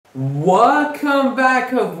Welcome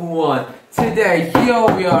back everyone. Today here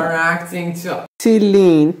we are reacting to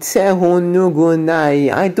tlinh.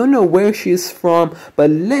 I don't know where she's from, but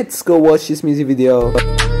let's go watch this music video.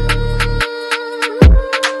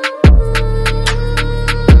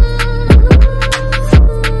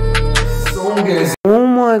 Oh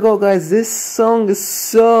my god guys, this song is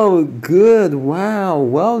so good. Wow,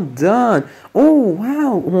 well done. Oh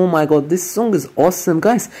wow, oh my god, this song is awesome.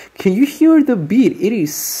 Guys, can you hear the beat? It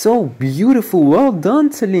is so beautiful. Well done,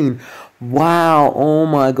 tlinh. Wow, oh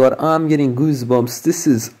my god, I'm getting goosebumps. This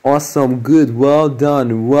is awesome. Good, well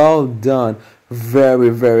done, well done. Very,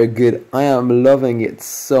 very good. I am loving it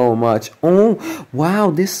so much. Oh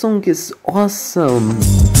wow, this song is awesome.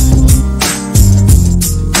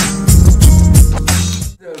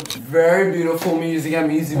 very beautiful music and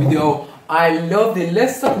music video. I loved it.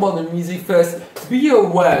 Let's talk about the music first. Be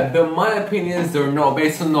aware that my opinions are not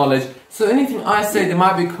based on knowledge. So anything I say, they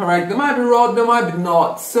might be correct, they might be wrong, they might be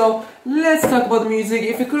not. So let's talk about the music.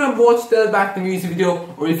 If you couldn't watch back the music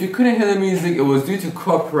video, or if you couldn't hear the music, it was due to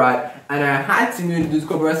copyright, and I had to mute it due to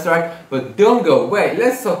copyright strike. But don't go. Wait,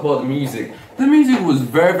 let's talk about the music. The music was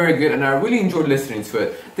very, very good, and I really enjoyed listening to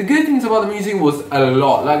it. The good things about the music was a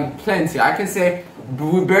lot, like plenty. I can say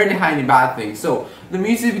we barely had any bad things. So the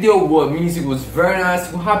music was very nice.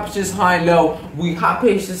 We had pitches high and low. We had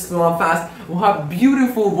pitches slow and fast. We had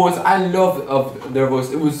beautiful voice. I loved their voice.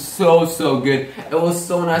 It was so good. It was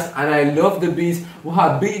so nice, and I loved the beats. We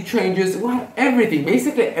had beat changes. We had everything,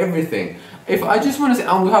 basically everything. If I just want to say,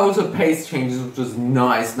 and we had also pace changes, which was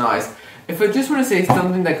nice. If I just want to say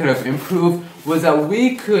something that could have improved, was that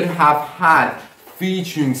we could have had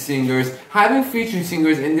featuring singers. Having featuring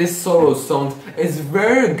singers in this solo song is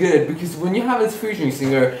very good, because when you have a featuring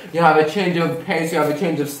singer, you have a change of pace, you have a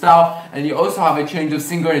change of style, and you also have a change of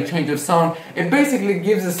singer and a change of song. It basically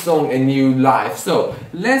gives a song a new life. So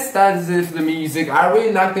let's start with the music. I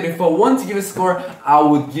really liked it. If I want to give a score, I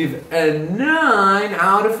would give a 9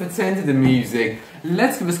 out of 10 to the music.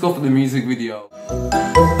 Let's give a score for the music video.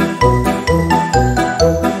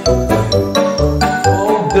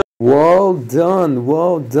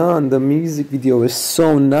 Well done. The music video is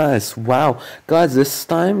so nice. Wow, guys,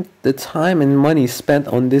 the time and money spent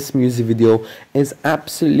on this music video is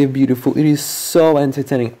absolutely beautiful. It is so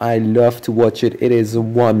entertaining. I love to watch it. It is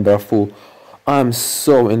wonderful. I'm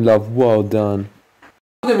so in love. Well done.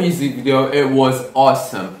 The music video, it was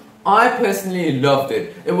awesome. I personally loved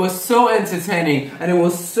it. It was so entertaining and it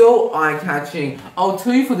was so eye-catching. I'll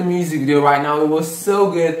tell you for the music video right now, it was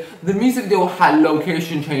so good. The music video had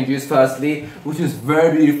location changes firstly, which was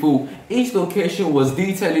very beautiful. Each location was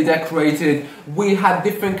detailedly decorated. We had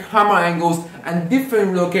different camera angles and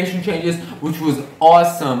different location changes, which was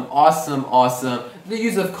awesome. The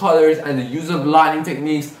use of colors and the use of lighting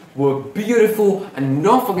techniques were beautiful, and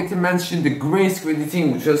don't forget to mention the green screen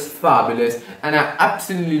editing, which was fabulous, and I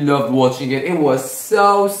absolutely loved watching it. It was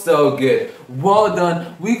so good. Well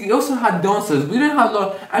done. We also had dancers. We didn't have a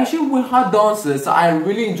lot. Actually, we had dancers, so I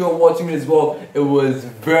really enjoyed watching it as well. It was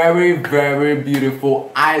very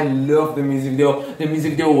beautiful. I love the music video. The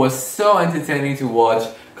music video was so entertaining to watch.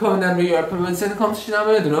 Comment down below your opinions in the comments section down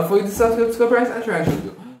below. Do not forget to subscribe, and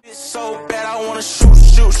interaction. It's so bad, I wanna shoot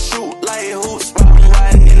like hoops.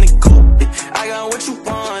 I got what you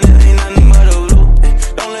want, it ain't nothing but a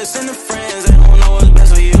loop. Don't listen to friends.